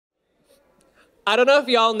I don't know if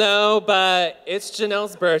y'all know, but it's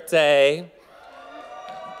Janelle's birthday.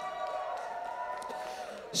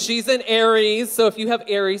 She's an Aries, so if you have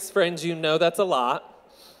Aries friends, you know that's a lot.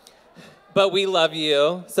 But we love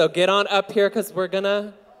you, so get on up here because we're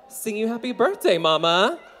gonna sing you happy birthday,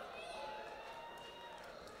 mama.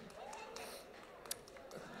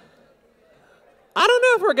 I don't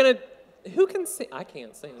know if we're gonna, who can sing? I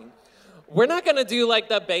can't sing. We're not gonna do like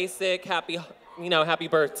the basic happy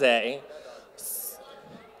birthday.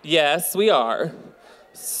 Yes, we are.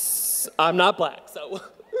 I'm not black, so.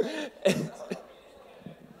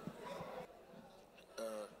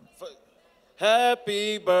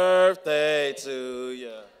 Happy birthday to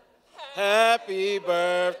you. Happy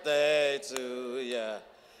birthday to you.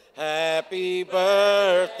 Happy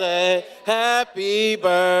birthday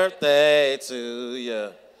to you.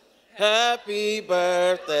 Happy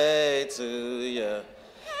birthday to you.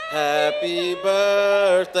 Happy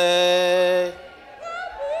birthday.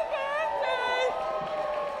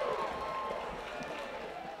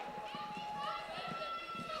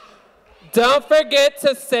 Don't forget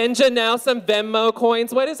to send Janelle some Venmo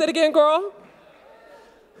coins. What is it again, girl?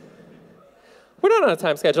 We're not on a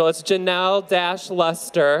time schedule. It's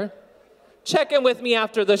Janelle-Luster. Check in with me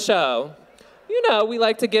after the show. You know, we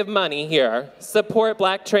like to give money here. Support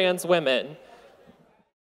Black trans women.